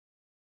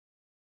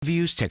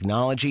View's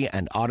technology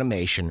and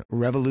automation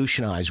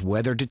revolutionize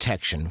weather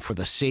detection for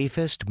the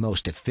safest,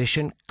 most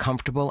efficient,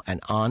 comfortable,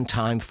 and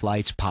on-time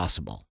flights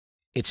possible.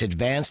 Its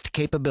advanced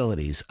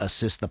capabilities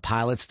assist the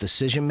pilot's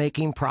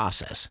decision-making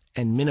process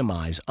and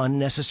minimize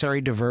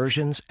unnecessary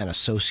diversions and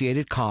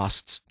associated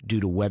costs due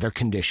to weather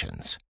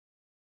conditions.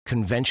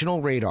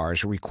 Conventional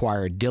radars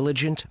require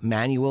diligent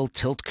manual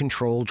tilt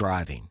control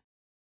driving.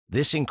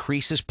 This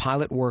increases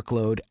pilot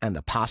workload and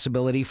the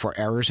possibility for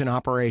errors in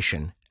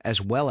operation, as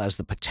well as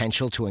the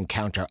potential to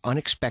encounter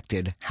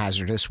unexpected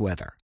hazardous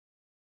weather.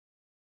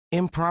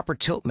 Improper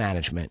tilt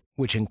management,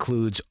 which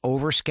includes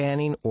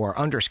overscanning or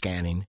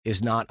underscanning,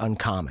 is not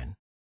uncommon.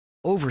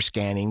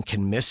 Overscanning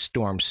can miss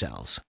storm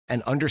cells,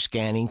 and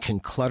underscanning can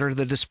clutter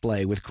the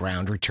display with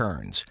ground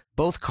returns,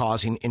 both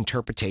causing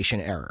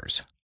interpretation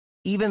errors.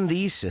 Even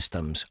these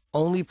systems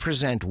only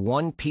present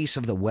one piece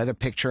of the weather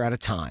picture at a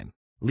time,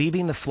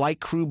 leaving the flight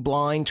crew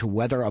blind to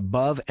weather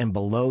above and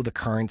below the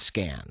current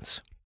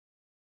scans.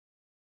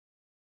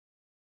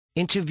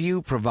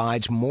 IntuView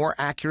provides more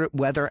accurate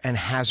weather and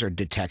hazard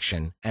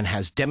detection and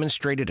has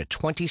demonstrated a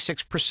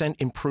 26%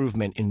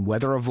 improvement in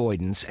weather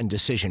avoidance and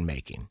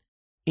decision-making.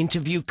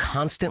 IntuView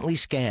constantly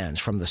scans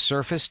from the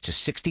surface to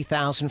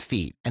 60,000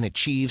 feet and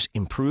achieves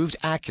improved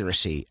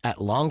accuracy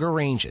at longer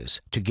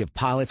ranges to give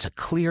pilots a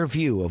clear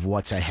view of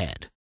what's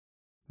ahead.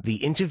 The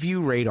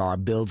IntuView radar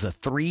builds a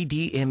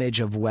 3D image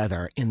of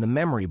weather in the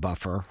memory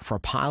buffer for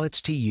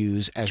pilots to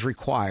use as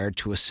required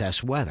to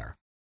assess weather.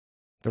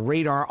 The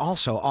radar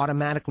also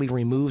automatically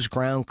removes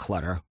ground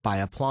clutter by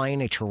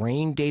applying a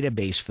terrain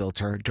database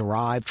filter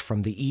derived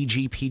from the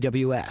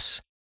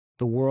EGPWS,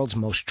 the world's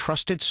most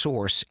trusted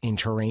source in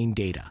terrain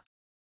data.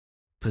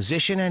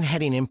 Position and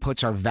heading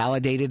inputs are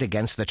validated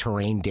against the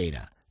terrain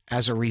data.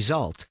 As a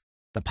result,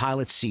 the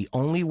pilots see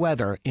only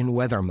weather in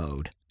weather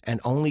mode and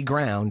only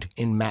ground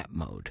in map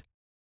mode.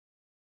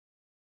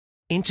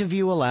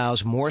 IntuView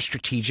allows more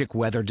strategic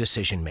weather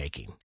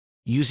decision-making.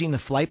 Using the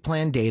flight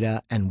plan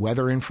data and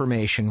weather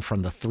information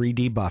from the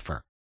 3D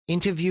buffer,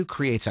 IntuView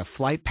creates a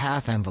flight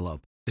path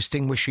envelope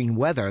distinguishing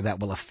weather that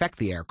will affect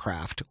the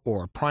aircraft,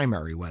 or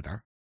primary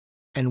weather,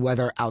 and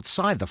weather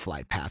outside the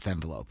flight path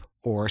envelope,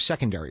 or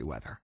secondary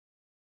weather.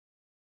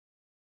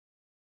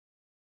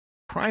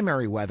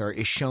 Primary weather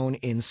is shown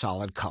in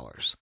solid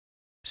colors.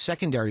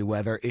 Secondary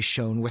weather is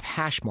shown with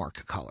hash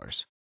mark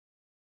colors.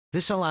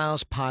 This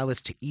allows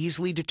pilots to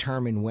easily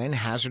determine when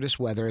hazardous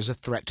weather is a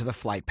threat to the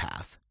flight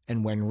path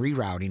and when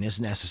rerouting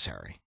is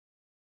necessary.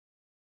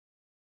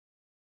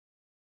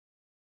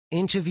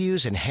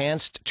 IntuView's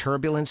enhanced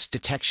turbulence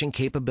detection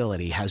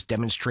capability has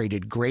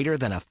demonstrated greater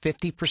than a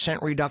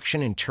 50%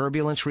 reduction in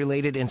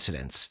turbulence-related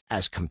incidents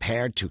as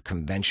compared to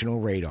conventional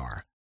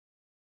radar.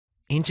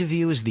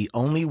 IntuView is the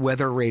only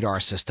weather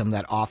radar system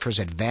that offers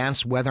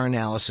advanced weather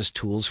analysis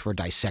tools for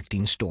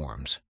dissecting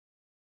storms.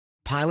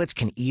 Pilots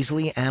can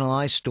easily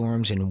analyze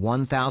storms in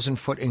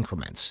 1,000-foot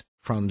increments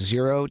from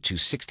 0 to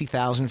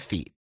 60,000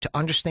 feet to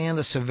understand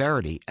the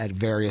severity at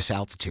various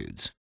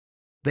altitudes.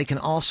 They can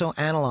also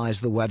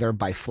analyze the weather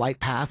by flight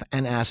path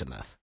and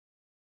azimuth.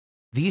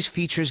 These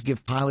features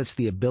give pilots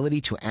the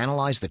ability to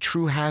analyze the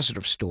true hazard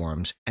of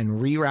storms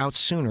and reroute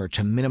sooner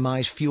to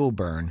minimize fuel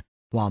burn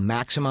while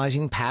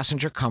maximizing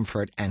passenger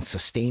comfort and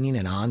sustaining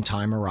an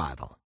on-time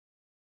arrival.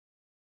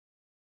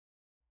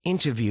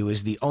 IntuView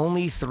is the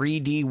only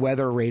 3D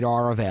weather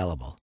radar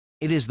available.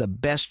 It is the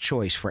best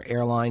choice for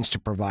airlines to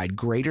provide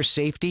greater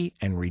safety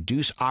and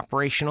reduce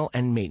operational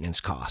and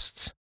maintenance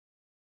costs.